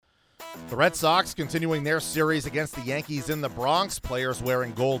The Red Sox continuing their series against the Yankees in the Bronx. Players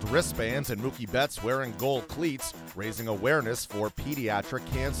wearing gold wristbands and Mookie Betts wearing gold cleats, raising awareness for pediatric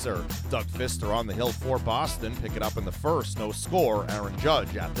cancer. Doug Fister on the hill for Boston. Pick it up in the first. No score. Aaron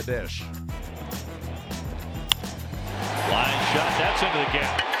Judge at the dish. Line shot. That's into the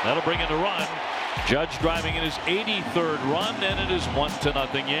gap. That'll bring in the run. Judge driving in his 83rd run, and it is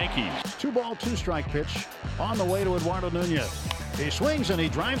 1-0 Yankees. 2-ball, 2-strike pitch on the way to Eduardo Nunez. He swings and he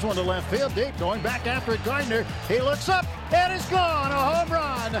drives one to left field deep, going back after it. Gardner, he looks up, and it's gone. A home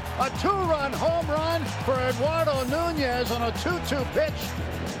run, a 2-run home run for Eduardo Nunez on a 2-2 pitch.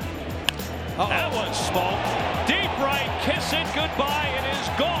 That one's smoked. Deep right, kiss it goodbye, it is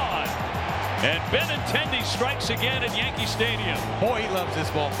gone. And Benintendi strikes again at Yankee Stadium. Boy, he loves this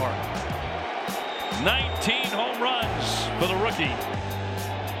ballpark. 19 home runs for the rookie.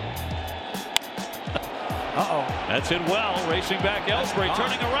 That's hit well. Racing back Ellsbury,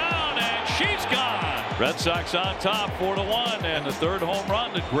 turning around, and she's gone. Red Sox on top, 4-1, and the third home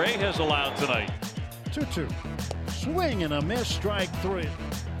run that Gray has allowed tonight. 2-2. Swing and a miss, strike 3.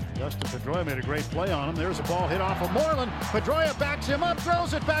 Dustin Pedroia made a great play on him. There's a ball hit off of Moreland. Pedroia backs him up,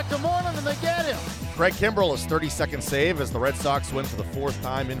 throws it back to Moreland, and they get him. Craig Kimbrell, his 32nd save as the Red Sox win for the 4th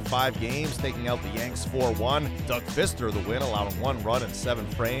time in 5 games, taking out the Yanks 4-1. Doug Fister, the win, allowing 1 run in 7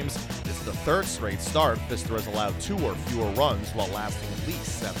 frames. It's the 3rd straight start. Fister has allowed 2 or fewer runs while lasting at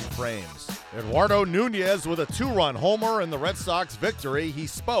least 7 frames. Eduardo Nunez with a 2-run homer in the Red Sox victory. He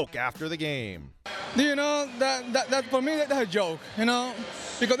spoke after the game. You know, that for me, that's a joke, you know,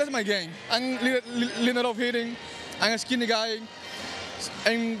 because that's my game. I'm little of hitting. I'm a skinny guy.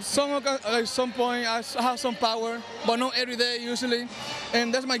 And at some point, I have some power, but not every day usually.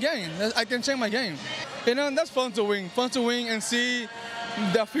 And that's my game. I can change my game. You know, that's fun to win and see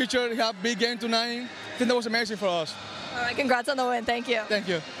the future have big game tonight. I think that was amazing for us. All right, congrats on the win. Thank you. Thank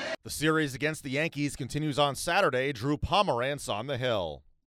you. The series against the Yankees continues on Saturday. Drew Pomerantz on the hill.